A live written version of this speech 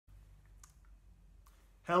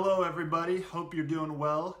Hello everybody, hope you're doing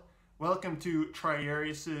well. Welcome to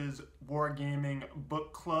Triarius's Wargaming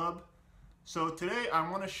Book Club. So today I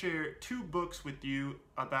want to share two books with you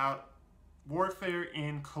about warfare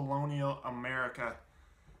in colonial America.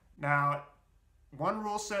 Now, one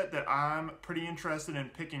rule set that I'm pretty interested in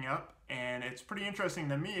picking up, and it's pretty interesting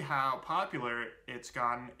to me how popular it's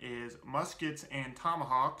gotten, is Muskets and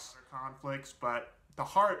Tomahawks conflicts, but the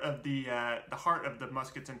heart of the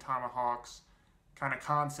Muskets and Tomahawks kind of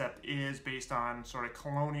concept is based on sort of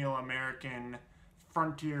colonial American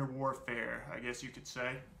frontier warfare, I guess you could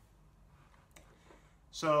say.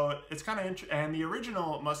 So it's kind of interesting, and the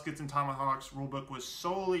original Muskets and Tomahawks rulebook was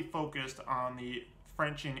solely focused on the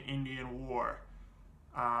French and Indian War,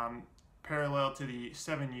 parallel to the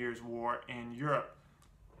 7 Years' War in Europe.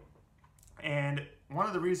 And one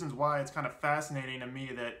of the reasons why it's kind of fascinating to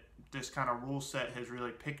me that this kind of rule set has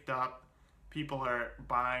really picked up, people are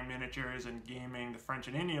buying miniatures and gaming the French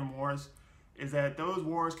and Indian Wars, is that those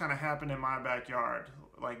wars kind of happened in my backyard,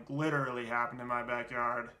 like literally happened in my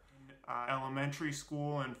backyard. Elementary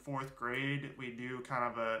school in 4th grade, we do kind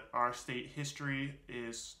of our state history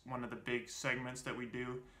is one of the big segments that we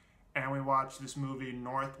do, and we watch this movie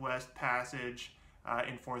Northwest Passage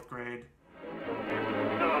in 4th grade.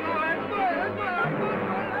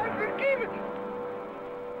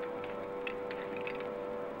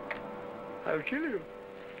 I'll kill you.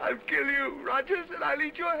 I'll kill you, Rogers, and I'll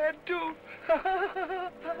eat your head too.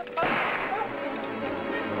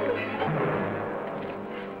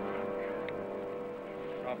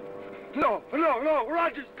 No,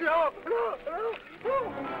 Rogers, no.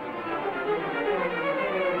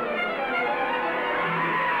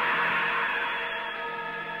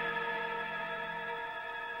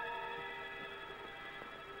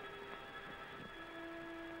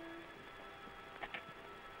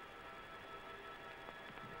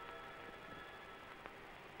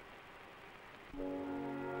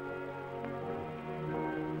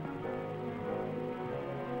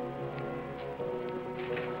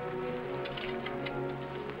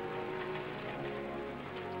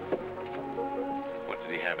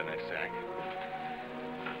 Have in that sack?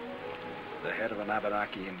 The head of an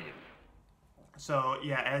Abenaki Indian. So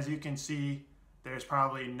yeah, as you can see, there's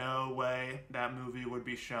probably no way that movie would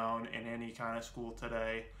be shown in any kind of school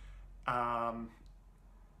today.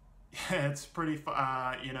 It's pretty,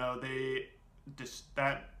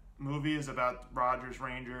 that movie is about Rogers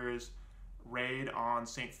Rangers' raid on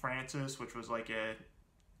St. Francis, which was like a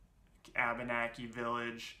Abenaki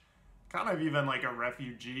village, kind of even like a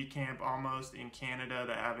refugee camp almost in Canada.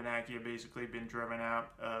 The Abenaki have basically been driven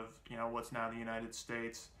out of, what's now the United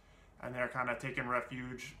States, and they're kind of taking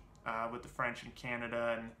refuge with the French in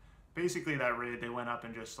Canada. And basically that raid, they went up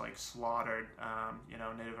and just like slaughtered,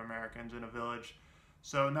 Native Americans in a village.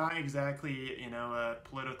 So not exactly, a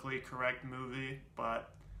politically correct movie,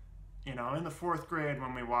 but, in the 4th grade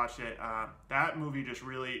when we watched it, that movie just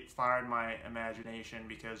really fired my imagination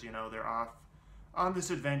because, they're off on this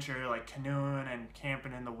adventure, like canoeing and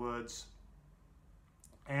camping in the woods.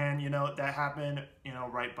 And, that happened,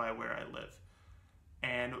 right by where I live.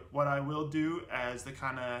 And what I will do as the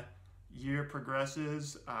kind of year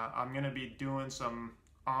progresses, I'm going to be doing some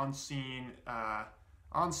on-site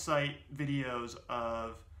videos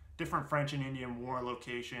of different French and Indian War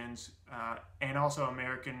locations, and also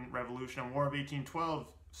American Revolution and War of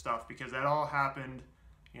 1812 stuff, because that all happened,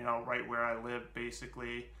 right where I live,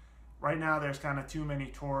 basically. Right now, there's kind of too many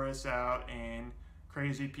tourists out and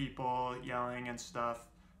crazy people yelling and stuff,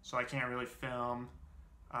 so I can't really film.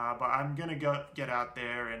 But I'm gonna get out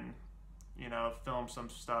there and, film some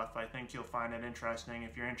stuff. I think you'll find it interesting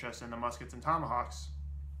if you're interested in the Muskets and Tomahawks.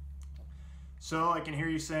 So I can hear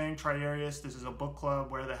you saying, Triarius, this is a book club.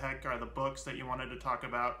 Where the heck are the books that you wanted to talk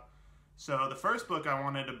about? So the first book I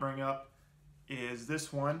wanted to bring up is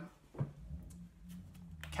this one,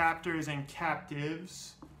 Captors and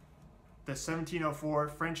Captives, the 1704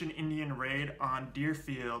 French and Indian Raid on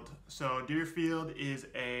Deerfield. So Deerfield is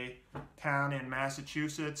a town in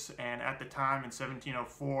Massachusetts, and at the time in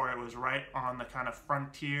 1704, it was right on the kind of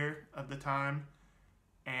frontier of the time.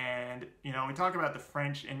 And, we talk about the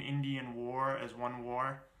French and Indian War as one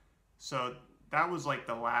war. So that was like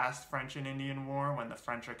the last French and Indian War, when the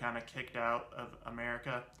French are kind of kicked out of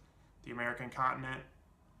America, the American continent.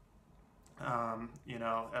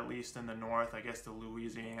 At least in the north. I guess the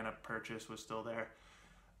Louisiana Purchase was still there.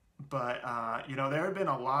 But, there had been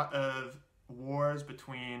a lot of wars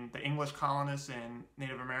between the English colonists and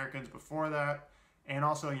Native Americans before that. And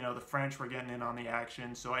also, the French were getting in on the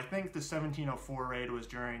action. So I think the 1704 raid was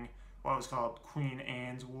during what was called Queen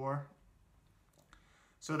Anne's War.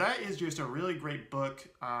 So that is just a really great book.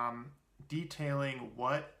 detailing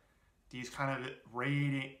what these kind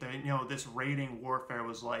of this raiding warfare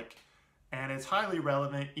was like. And it's highly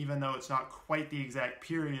relevant, even though it's not quite the exact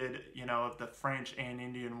period, of the French and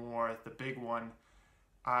Indian War, the big one.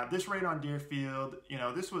 This raid on Deerfield,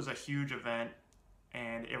 this was a huge event,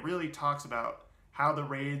 and it really talks about how the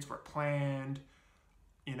raids were planned.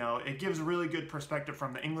 It gives a really good perspective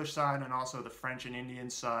from the English side and also the French and Indian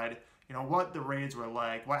side, what the raids were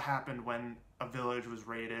like, what happened when a village was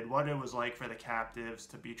raided, what it was like for the captives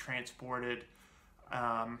to be transported.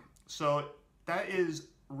 So that is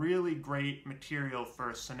really great material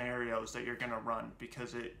for scenarios that you're going to run,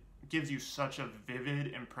 because it gives you such a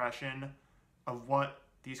vivid impression of what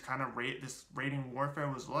these kind of this raiding warfare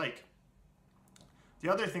was like. The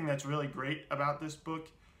other thing that's really great about this book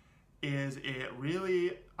is it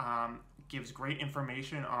really gives great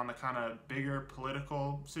information on the kind of bigger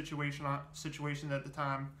political situation at the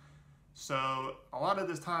time. So a lot of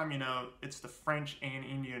this time, it's the French and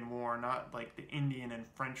Indian War, not like the Indian and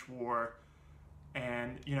French War.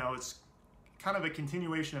 And, it's kind of a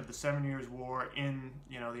continuation of the 7 Years' War in,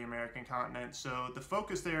 the American continent. So the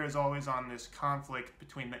focus there is always on this conflict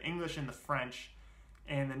between the English and the French,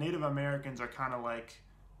 and the Native Americans are kind of like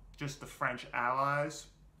just the French allies.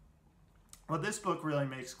 What this book really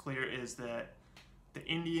makes clear is that the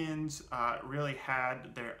Indians really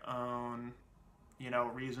had their own,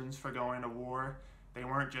 reasons for going to war. They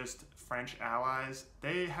weren't just French allies.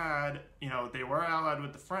 They had, they were allied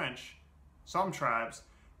with the French, some tribes,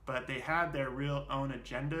 but they had their real own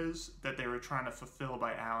agendas that they were trying to fulfill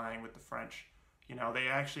by allying with the French. They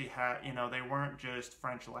actually had, they weren't just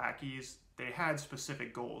French lackeys. They had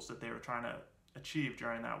specific goals that they were trying to achieve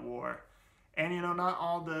during that war. And, not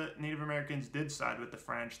all the Native Americans did side with the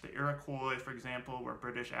French. The Iroquois, for example, were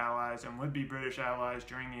British allies and would be British allies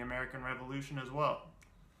during the American Revolution as well.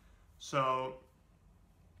 So,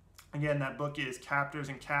 again, that book is Captors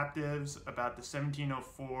and Captives, about the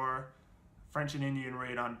 1704 French and Indian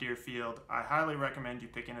raid on Deerfield. I highly recommend you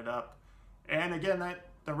picking it up. And again,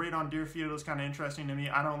 the raid on Deerfield is kind of interesting to me.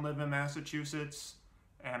 I don't live in Massachusetts,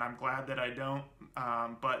 and I'm glad that I don't,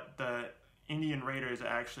 but the Indian raiders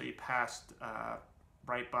actually passed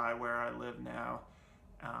right by where I live now,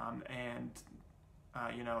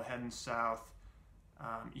 heading south,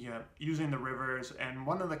 using the rivers. And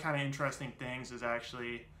one of the kind of interesting things is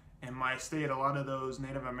actually in my state, a lot of those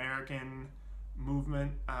Native American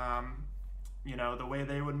movement, the way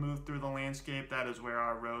they would move through the landscape, that is where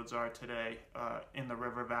our roads are today, in the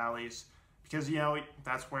river valleys, because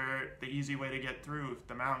that's where the easy way to get through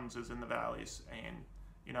the mountains is in the valleys, and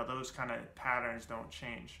those kind of patterns don't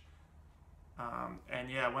change.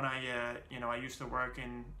 When I used to work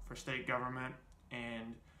for state government,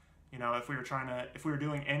 and if we were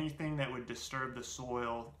doing anything that would disturb the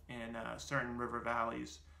soil in certain river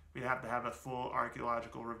valleys, we'd have to have a full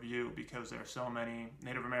archaeological review, because there are so many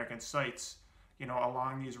Native American sites,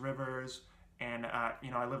 along these rivers. And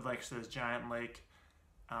I lived next to this giant lake,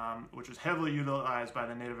 which was heavily utilized by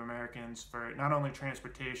the Native Americans for not only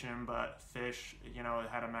transportation, but fish. It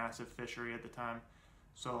had a massive fishery at the time.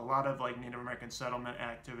 So a lot of Native American settlement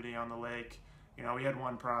activity on the lake. We had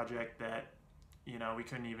one project that, we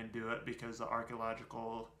couldn't even do it because the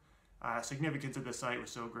archaeological significance of the site was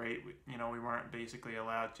so great. We weren't basically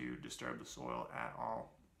allowed to disturb the soil at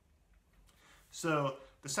all. So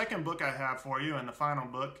the second book I have for you, and the final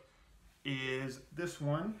book, is this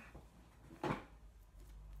one,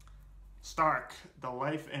 Stark, The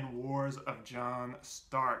Life and Wars of John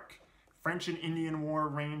Stark, French and Indian War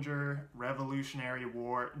Ranger, Revolutionary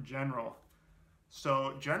War General.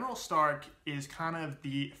 So General Stark is kind of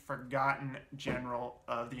the forgotten general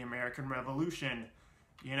of the American Revolution.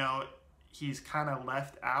 He's kind of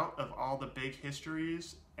left out of all the big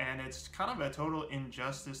histories, and it's kind of a total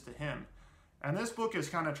injustice to him. And this book is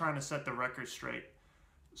kind of trying to set the record straight.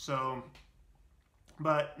 So,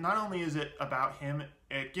 but not only is it about him,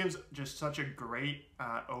 it gives just such a great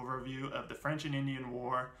overview of the French and Indian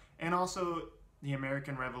War and also the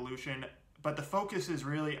American Revolution. But the focus is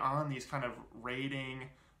really on these kind of raiding,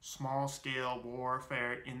 small-scale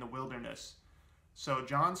warfare in the wilderness. So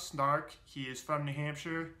John Stark, he is from New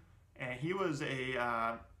Hampshire, and he was he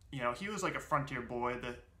was like a frontier boy.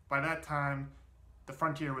 By that time, the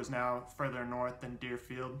frontier was now further north than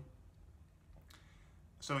Deerfield.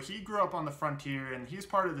 So he grew up on the frontier, and he's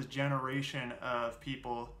part of this generation of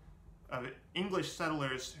people, of English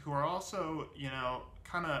settlers who are also,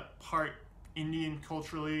 kind of part Indian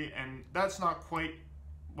culturally, and that's not quite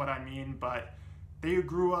what I mean, but they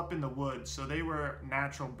grew up in the woods, so they were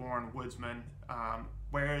natural-born woodsmen,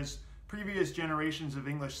 whereas previous generations of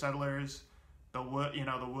English settlers, the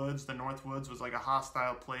woods, the North Woods was like a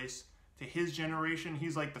hostile place to his generation,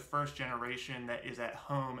 he's like the first generation that is at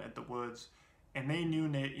home at the woods, and they knew,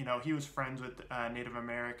 you know, he was friends with Native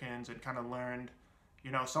Americans and kind of learned,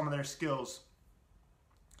 you know, some of their skills.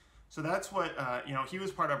 So that's what, you know, he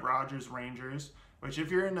was part of Rogers Rangers, which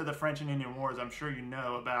if you're into the French and Indian Wars, I'm sure you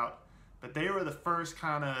know about. But they were the first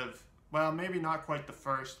kind of, well, maybe not quite the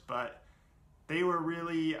first, but they were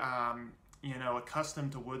really, you know,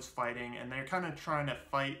 accustomed to woods fighting, and they're kind of trying to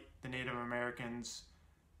fight the Native Americans,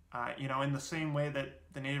 you know, in the same way that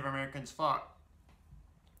the Native Americans fought.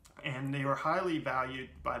 And they were highly valued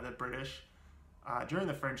by the British during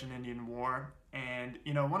the French and Indian War. And,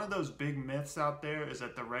 you know, one of those big myths out there is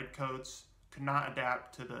that the Redcoats could not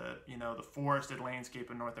adapt to the, you know, the forested landscape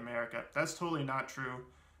of North America. That's totally not true.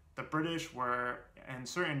 The British were, and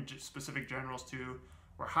certain specific generals too,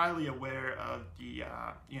 were highly aware of the,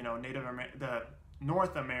 you know, the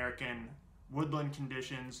North American woodland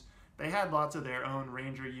conditions. They had lots of their own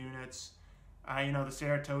ranger units. You know, the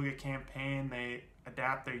Saratoga campaign, they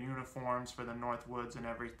adapt their uniforms for the North Woods and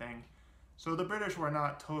everything. So the British were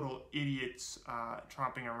not total idiots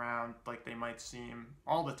tromping around like they might seem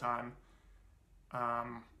all the time.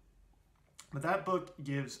 But that book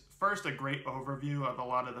gives first a great overview of a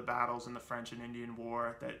lot of the battles in the French and Indian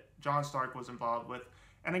War that John Stark was involved with.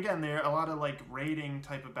 And again, there are a lot of like raiding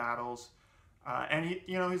type of battles. And he,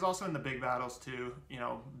 you know, he's also in the big battles too. You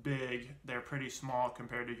know, big, they're pretty small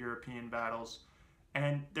compared to European battles.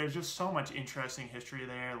 And there's just so much interesting history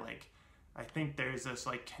there. Like, I think there's this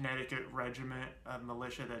like Connecticut regiment of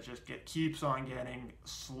militia that just keeps on getting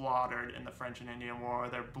slaughtered in the French and Indian War.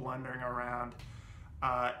 They're blundering around,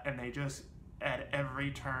 and they just at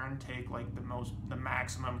every turn take like the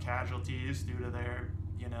maximum casualties due to their,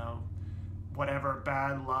 you know, whatever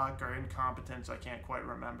bad luck or incompetence. I can't quite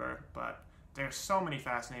remember, but there's so many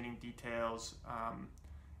fascinating details,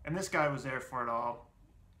 and this guy was there for it all.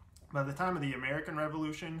 By the time of the American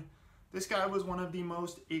Revolution, this guy was one of the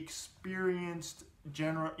most experienced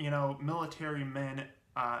military men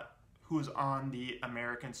who was on the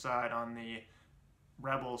American side, on the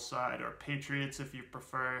rebel side, or patriots if you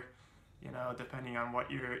prefer, you know, depending on what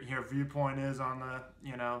your viewpoint is on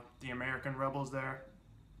the American rebels there.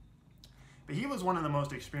 But he was one of the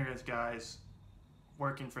most experienced guys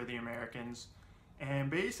working for the Americans, and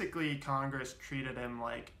basically Congress treated him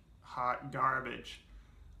like hot garbage.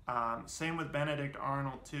 Same with Benedict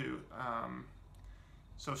Arnold too.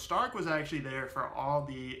 So Stark was actually there for all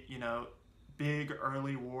the, you know, big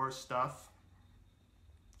early war stuff.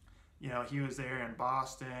 You know, he was there in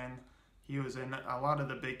Boston. He was in a lot of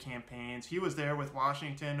the big campaigns. He was there with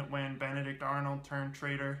Washington when Benedict Arnold turned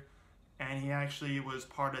traitor, and he actually was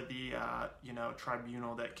part of the, you know,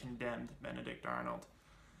 tribunal that condemned Benedict Arnold.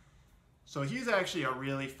 So he's actually a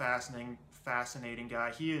really fascinating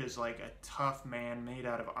guy. He is like a tough man made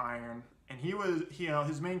out of iron, and he was, you know,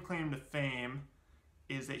 his main claim to fame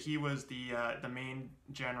is that he was the main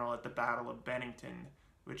general at the Battle of Bennington,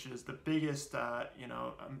 which is the biggest you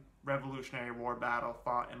know, Revolutionary War battle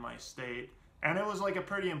fought in my state, and it was like a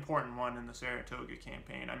pretty important one in the Saratoga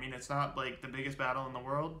campaign. I mean, it's not like the biggest battle in the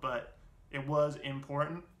world, but it was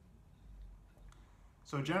important.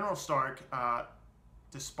 So General Stark,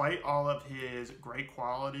 despite all of his great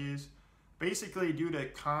qualities, basically due to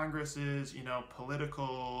Congress's, you know,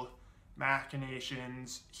 political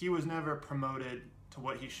machinations, he was never promoted to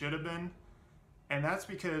what he should have been. And that's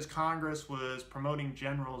because Congress was promoting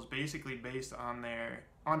generals basically based on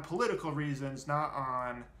political reasons, not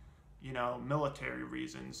on, you know, military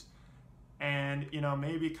reasons. And, you know,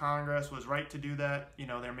 maybe Congress was right to do that. You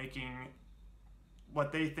know, they're making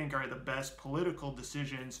what they think are the best political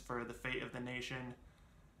decisions for the fate of the nation.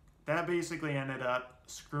 That basically ended up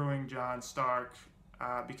screwing John Stark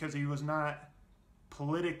because he was not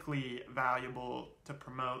politically valuable to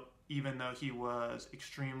promote, even though he was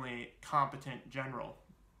extremely competent general.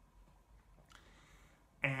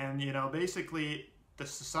 And, you know, basically the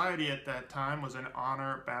society at that time was an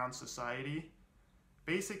honor-bound society.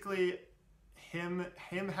 Basically, him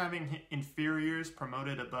having inferiors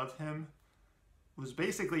promoted above him was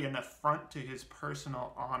basically an affront to his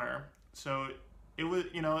personal honor. So it was,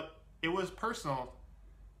 you know, it was personal.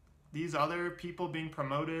 These other people being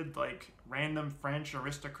promoted, like random French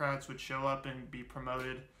aristocrats would show up and be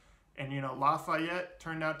promoted. And, you know, Lafayette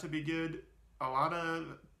turned out to be good. A lot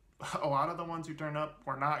of the ones who turned up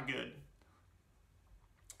were not good.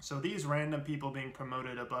 So these random people being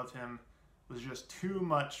promoted above him was just too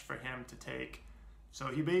much for him to take. So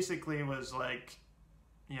he basically was like,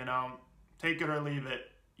 you know, take it or leave it.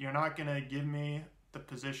 You're not going to give me the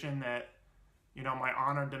position that, you know, my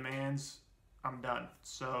honor demands. I'm done.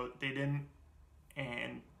 So they didn't,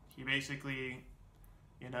 and he basically,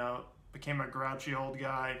 you know, became a grouchy old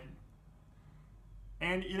guy.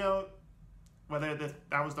 And, you know, whether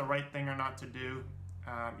that was the right thing or not to do,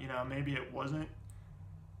 you know, maybe it wasn't.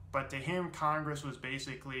 But to him, Congress was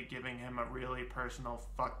basically giving him a really personal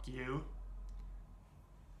fuck you.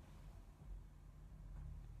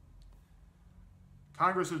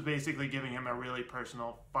 Congress was basically giving him a really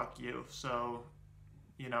personal fuck you. So,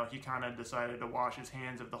 you know, he kind of decided to wash his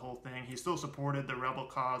hands of the whole thing. He still supported the rebel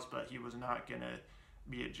cause, but he was not going to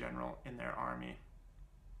be a general in their army.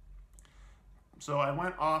 So I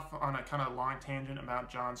went off on a kind of long tangent about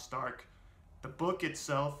John Stark. The book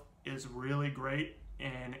itself is really great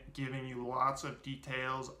in giving you lots of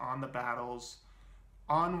details on the battles,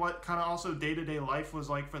 on what kind of also day-to-day life was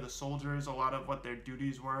like for the soldiers, a lot of what their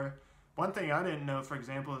duties were. One thing I didn't know, for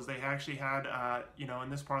example, is they actually had, you know, in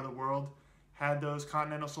this part of the world, had those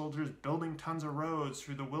Continental soldiers building tons of roads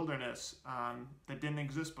through the wilderness that didn't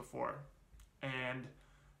exist before. And,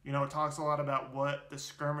 you know, it talks a lot about what the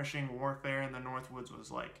skirmishing warfare in the Northwoods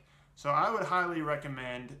was like. So I would highly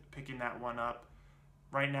recommend picking that one up.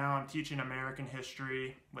 Right now I'm teaching American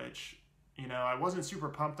history, which, you know, I wasn't super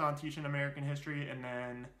pumped on teaching American history. And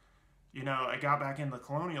then, you know, I got back into the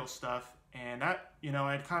colonial stuff, and that, you know,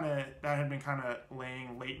 that had been kind of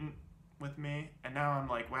laying latent with me. And now I'm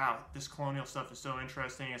like, wow, this colonial stuff is so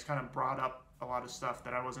interesting. It's kind of brought up a lot of stuff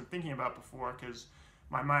that I wasn't thinking about before because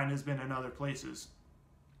my mind has been in other places.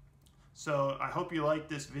 So I hope you liked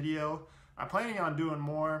this video. I'm planning on doing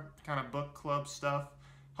more kind of book club stuff.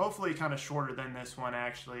 Hopefully kind of shorter than this one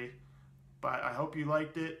actually. But I hope you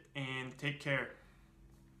liked it, and take care.